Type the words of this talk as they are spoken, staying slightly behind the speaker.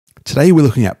Today we're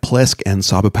looking at Plesk and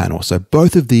CyberPanel. So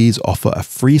both of these offer a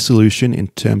free solution in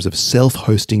terms of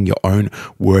self-hosting your own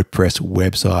WordPress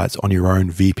websites on your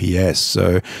own VPS.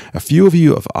 So a few of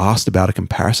you have asked about a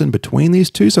comparison between these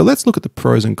two. So let's look at the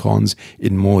pros and cons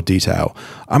in more detail.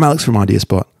 I'm Alex from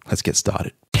IdeaSpot. Let's get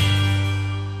started.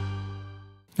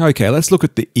 Okay, let's look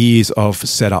at the ease of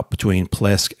setup between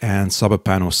Plesk and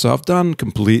CyberPanel. So I've done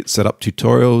complete setup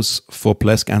tutorials for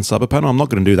Plesk and CyberPanel. I'm not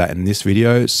going to do that in this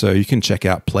video, so you can check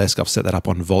out Plesk. I've set that up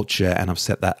on Vultr and I've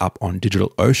set that up on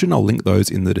Digital Ocean. I'll link those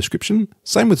in the description.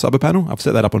 Same with CyberPanel. I've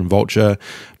set that up on Vultr.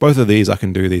 Both of these, I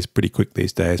can do these pretty quick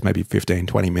these days, maybe 15,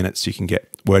 20 minutes. You can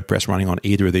get WordPress running on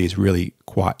either of these really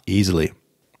quite easily.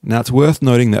 Now, it's worth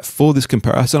noting that for this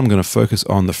comparison, I'm going to focus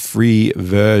on the free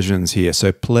versions here.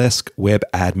 So Plesk Web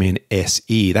Admin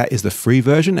SE, that is the free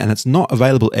version, and it's not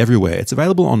available everywhere. It's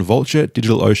available on Vultr,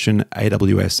 DigitalOcean,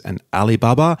 AWS, and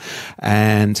Alibaba.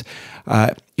 And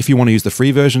if you want to use the free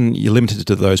version, you're limited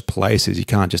to those places. You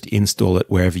can't just install it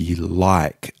wherever you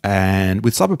like. And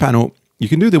with CyberPanel, you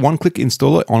can do the one-click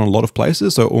installer on a lot of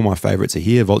places. So all my favorites are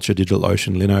here: Vultr, Digital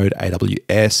Ocean, Linode,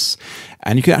 AWS.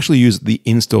 And you can actually use the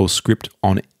install script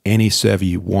on any server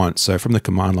you want. So from the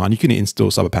command line, you can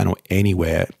install CyberPanel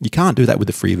anywhere. You can't do that with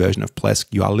the free version of Plesk.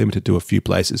 You are limited to a few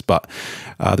places, but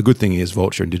the good thing is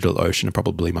Vultr and Digital Ocean are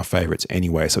probably my favorites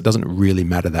anyway, so it doesn't really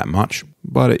matter that much.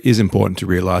 But it is important to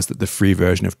realize that the free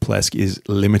version of Plesk is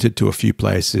limited to a few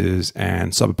places,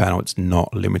 and CyberPanel, it's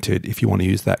not limited. If you want to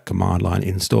use that command line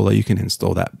installer, you can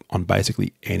install that on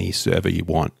basically any server you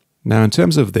want. Now, in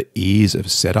terms of the ease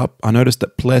of setup, I noticed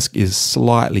that Plesk is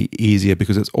slightly easier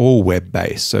because it's all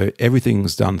web-based. So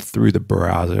everything's done through the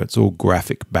browser. It's all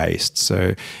graphic-based.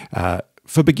 So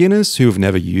for beginners who have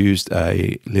never used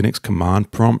a Linux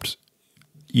command prompt,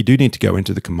 you do need to go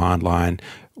into the command line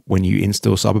when you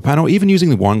install CyberPanel. Even using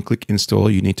the one-click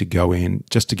installer, you need to go in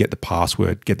just to get the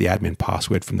password, get the admin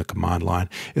password from the command line.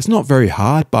 It's not very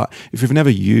hard, but if you've never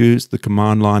used the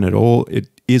command line at all, it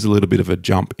is a little bit of a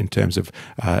jump in terms of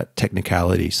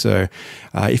technicality. So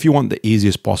if you want the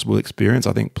easiest possible experience,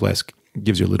 I think Plesk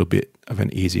gives you a little bit of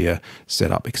an easier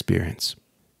setup experience.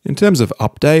 In terms of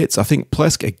updates, I think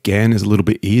Plesk again is a little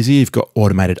bit easier. You've got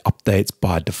automated updates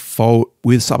by default.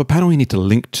 With CyberPanel, you need to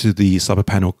link to the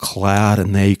CyberPanel cloud,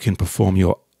 and there you can perform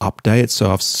your updates.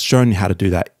 So I've shown you how to do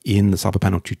that in the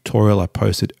CyberPanel tutorial I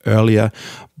posted earlier,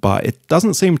 but it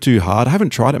doesn't seem too hard. I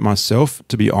haven't tried it myself,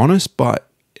 to be honest, but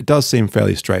it does seem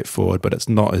fairly straightforward, but it's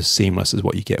not as seamless as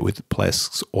what you get with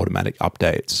Plesk's automatic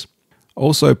updates.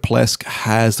 Also, Plesk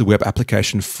has the web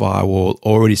application firewall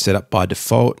already set up by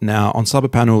default. Now, on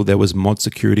CyberPanel, there was mod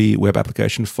security web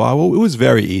application firewall. It was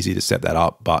very easy to set that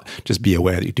up, but just be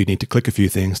aware that you do need to click a few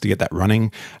things to get that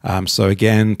running. So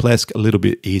again, Plesk, a little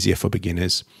bit easier for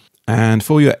beginners. And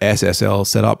for your SSL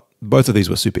setup, both of these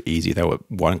were super easy. They were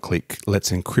one-click, let's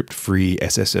encrypt free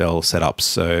SSL setups.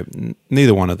 So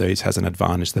neither one of these has an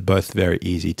advantage. They're both very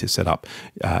easy to set up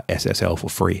SSL for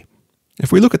free.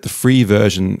 If we look at the free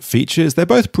version features, they're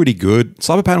both pretty good.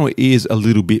 CyberPanel is a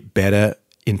little bit better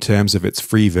in terms of its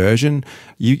free version.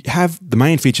 You have the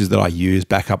main features that I use: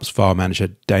 backups, file manager,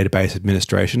 database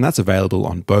administration. That's available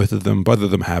on both of them. Both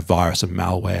of them have virus and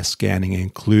malware scanning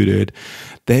included.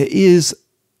 There is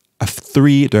a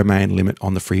 3-domain limit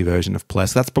on the free version of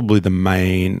Plesk. That's probably the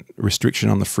main restriction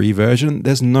on the free version.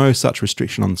 There's no such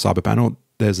restriction on CyberPanel.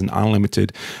 There's an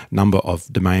unlimited number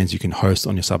of domains you can host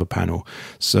on your CyberPanel.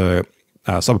 So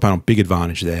CyberPanel, big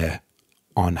advantage there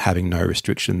on having no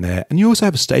restriction there. And you also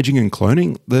have staging and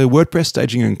cloning. The WordPress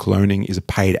staging and cloning is a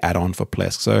paid add-on for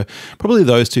Plesk. So probably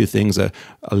those two things are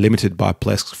limited by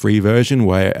Plesk's free version,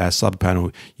 whereas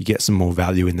CyberPanel, you get some more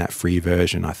value in that free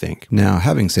version, I think. Now,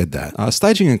 having said that,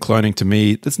 staging and cloning to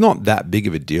me, it's not that big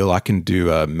of a deal. I can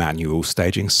do a manual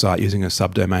staging site using a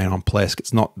subdomain on Plesk.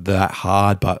 It's not that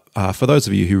hard, but for those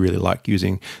of you who really like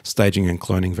using staging and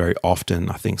cloning very often,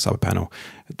 I think CyberPanel,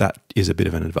 that is a bit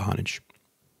of an advantage.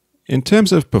 In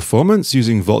terms of performance,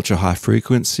 using Vultr high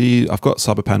frequency, I've got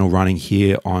CyberPanel running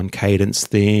here on Cadence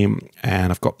theme,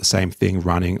 and I've got the same thing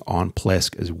running on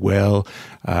Plesk as well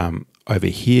over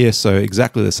here. So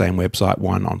exactly the same website,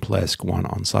 one on Plesk, one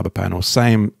on CyberPanel,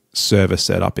 same server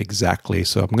setup exactly.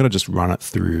 So I'm going to just run it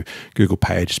through Google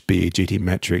PageSpeed,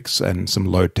 GTmetrix, and some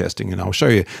load testing, and I'll show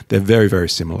you they're very, very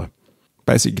similar.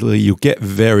 Basically, you'll get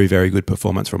very, very good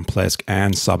performance from Plesk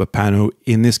and CyberPanel.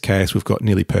 In this case, we've got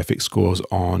nearly perfect scores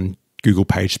on Google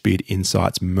PageSpeed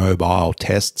Insights mobile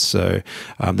tests. So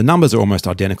the numbers are almost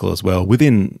identical as well.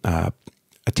 Within a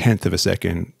tenth of a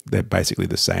second, they're basically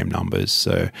the same numbers.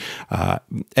 So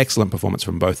excellent performance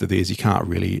from both of these. You can't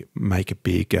really make a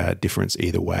big difference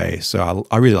either way. So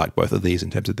I really like both of these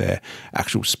in terms of their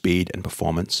actual speed and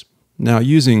performance. Now,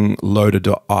 using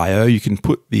loader.io, you can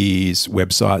put these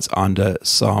websites under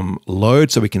some load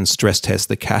so we can stress test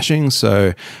the caching.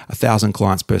 So 1,000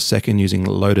 clients per second using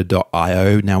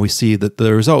loader.io. Now we see that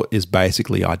the result is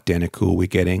basically identical. We're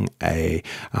getting a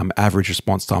average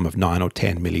response time of 9 or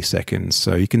 10 milliseconds.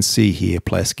 So you can see here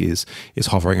Plesk is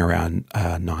hovering around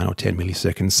 9 or 10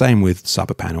 milliseconds. Same with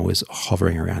CyberPanel is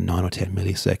hovering around 9 or 10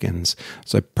 milliseconds.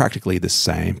 So practically the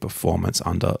same performance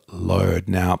under load.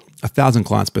 Now, 1,000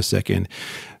 clients per second.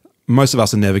 Most of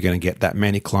us are never going to get that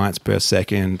many clients per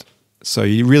second. So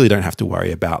you really don't have to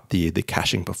worry about the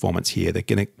caching performance here. They're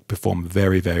going to perform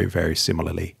very, very, very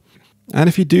similarly. And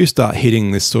if you do start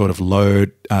hitting this sort of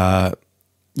load,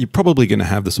 you're probably going to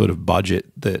have the sort of budget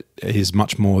that is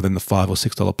much more than the $5 or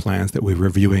 $6 plans that we're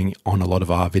reviewing on a lot of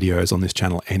our videos on this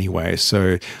channel anyway.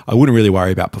 So I wouldn't really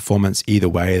worry about performance either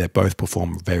way. They both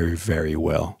perform very, very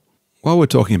well. While we're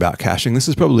talking about caching, this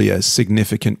is probably a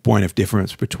significant point of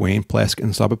difference between Plesk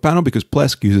and CyberPanel because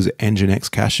Plesk uses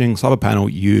Nginx caching,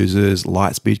 CyberPanel uses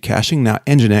Lightspeed caching. Now,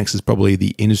 Nginx is probably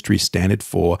the industry standard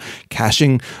for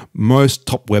caching. Most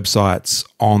top websites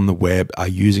on the web are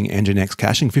using Nginx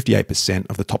caching. 58%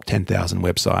 of the top 10,000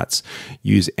 websites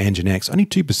use Nginx. Only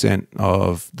 2%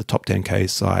 of the top 10K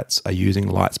sites are using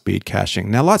Lightspeed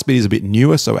caching. Now, Lightspeed is a bit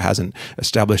newer, so it hasn't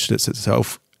established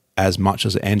itself as much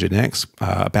as Nginx.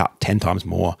 About 10 times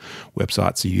more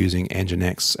websites are using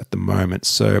Nginx at the moment.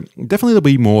 So definitely there'll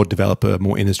be more developer,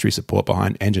 more industry support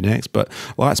behind Nginx, but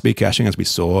Lightspeed caching, as we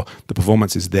saw, the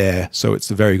performance is there, so it's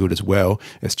very good as well.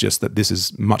 It's just that this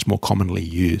is much more commonly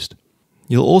used.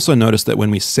 You'll also notice that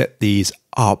when we set these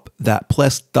up, that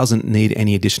Plesk doesn't need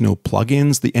any additional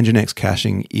plugins. The Nginx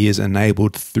caching is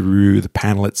enabled through the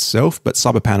panel itself, but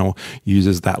CyberPanel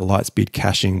uses that Lightspeed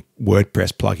caching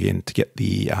WordPress plugin to get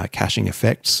the caching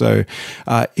effect. So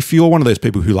if you're one of those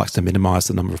people who likes to minimize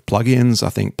the number of plugins, I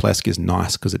think Plesk is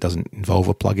nice because it doesn't involve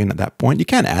a plugin at that point. You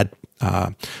can add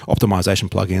optimization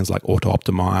plugins like Auto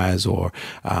Optimize or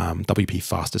WP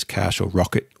Fastest Cache or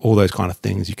Rocket, all those kind of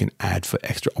things you can add for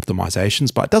extra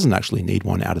optimizations, but it doesn't actually need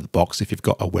one out of the box if you've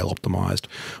got a well-optimized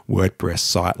WordPress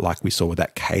site like we saw with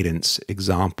that Cadence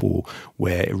example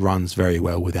where it runs very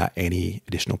well without any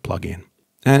additional plugin.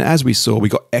 And as we saw, we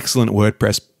got excellent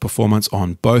WordPress performance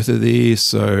on both of these.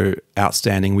 So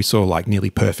outstanding. We saw like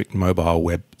nearly perfect mobile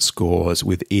web scores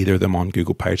with either of them on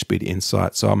Google PageSpeed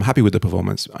Insight. So I'm happy with the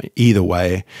performance either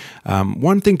way.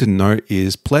 One thing to note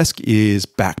is Plesk is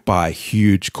backed by a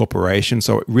huge corporation.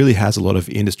 So it really has a lot of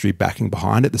industry backing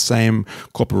behind it. The same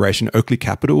corporation, Oakley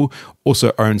Capital,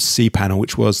 also owns cPanel,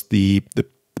 which was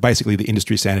basically the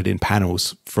industry standard in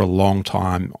panels for a long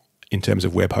time in terms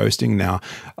of web hosting. Now,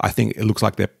 I think it looks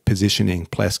like they're positioning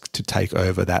Plesk to take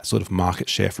over that sort of market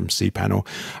share from cPanel.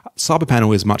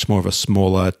 CyberPanel is much more of a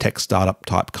smaller tech startup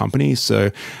type company,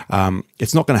 so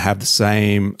it's not going to have the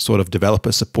same sort of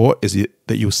developer support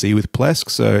that you'll see with Plesk.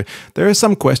 So there are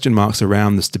some question marks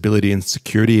around the stability and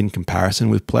security in comparison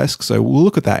with Plesk. So we'll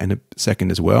look at that in a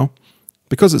second as well.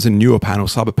 Because it's a newer panel,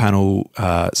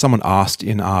 CyberPanel, someone asked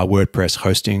in our WordPress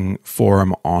hosting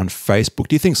forum on Facebook,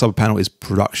 do you think CyberPanel is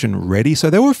production ready? So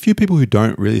there were a few people who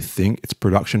don't really think it's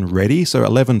production ready. So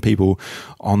 11 people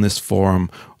on this forum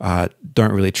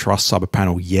don't really trust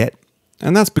CyberPanel yet.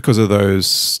 And that's because of those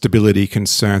stability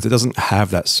concerns. It doesn't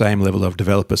have that same level of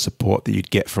developer support that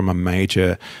you'd get from a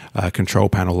major control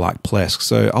panel like Plesk.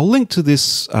 So I'll link to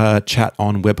this chat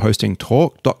on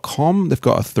webhostingtalk.com. They've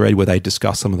got a thread where they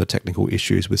discuss some of the technical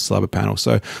issues with CyberPanel.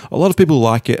 So a lot of people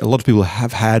like it. A lot of people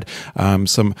have had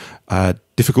some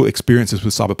difficult experiences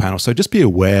with CyberPanel. So just be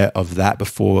aware of that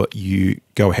before you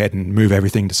go ahead and move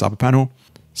everything to CyberPanel.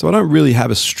 So I don't really have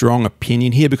a strong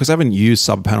opinion here because I haven't used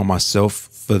CyberPanel myself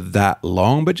for that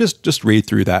long, but just read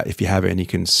through that if you have any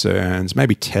concerns.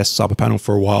 Maybe test CyberPanel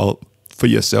for a while for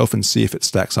yourself and see if it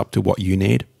stacks up to what you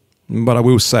need. But I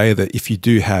will say that if you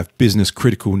do have business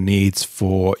critical needs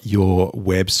for your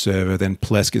web server, then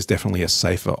Plesk is definitely a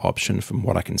safer option from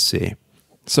what I can see.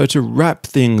 So to wrap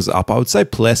things up, I would say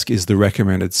Plesk is the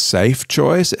recommended safe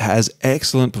choice. It has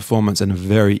excellent performance and a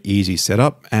very easy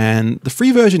setup. And the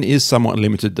free version is somewhat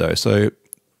limited though. So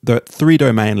the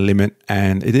 3-domain limit,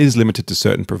 and it is limited to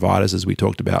certain providers as we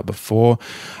talked about before.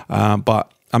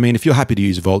 But I mean, if you're happy to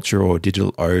use Vultr or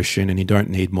Digital Ocean and you don't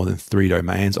need more than 3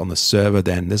 domains on the server,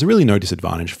 then there's really no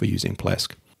disadvantage for using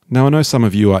Plesk. Now, I know some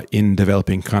of you are in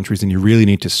developing countries and you really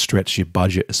need to stretch your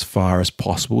budget as far as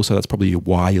possible. So that's probably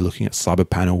why you're looking at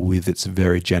CyberPanel with its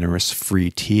very generous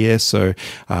free tier. So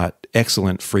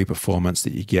excellent free performance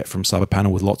that you get from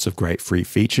CyberPanel with lots of great free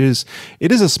features.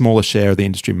 It is a smaller share of the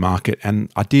industry market,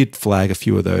 and I did flag a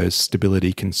few of those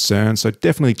stability concerns. So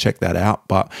definitely check that out.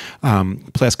 But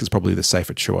Plesk is probably the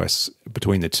safer choice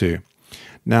between the two.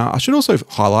 Now, I should also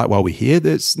highlight while we're here,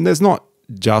 there's not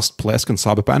just Plesk and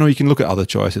CyberPanel. You can look at other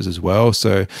choices as well.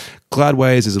 So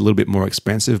Cloudways is a little bit more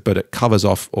expensive, but it covers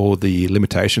off all the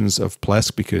limitations of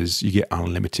Plesk because you get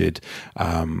unlimited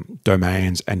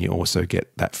domains, and you also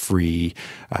get that free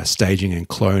staging and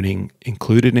cloning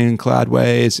included in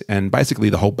Cloudways. And basically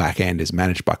the whole back end is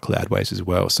managed by Cloudways as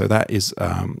well. So that is,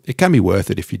 it can be worth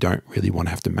it if you don't really want to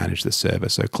have to manage the server.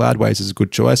 So Cloudways is a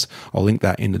good choice. I'll link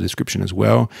that in the description as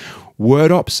well.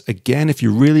 WordOps, again, if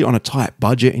you're really on a tight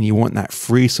budget and you want that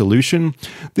free solution,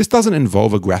 this doesn't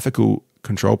involve a graphical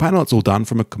control panel. It's all done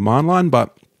from a command line,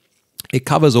 but it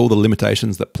covers all the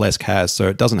limitations that Plesk has, so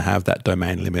it doesn't have that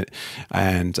domain limit.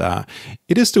 And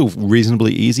it is still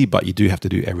reasonably easy, but you do have to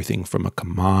do everything from a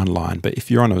command line. But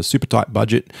if you're on a super tight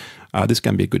budget, this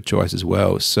can be a good choice as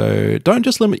well. So don't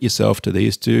just limit yourself to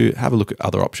these two. Have a look at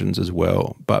other options as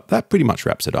well. But that pretty much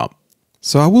wraps it up.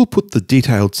 So I will put the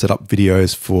detailed setup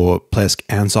videos for Plesk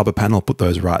and CyberPanel. I'll put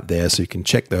those right there so you can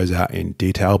check those out in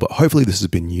detail. But hopefully this has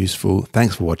been useful.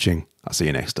 Thanks for watching. I'll see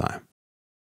you next time.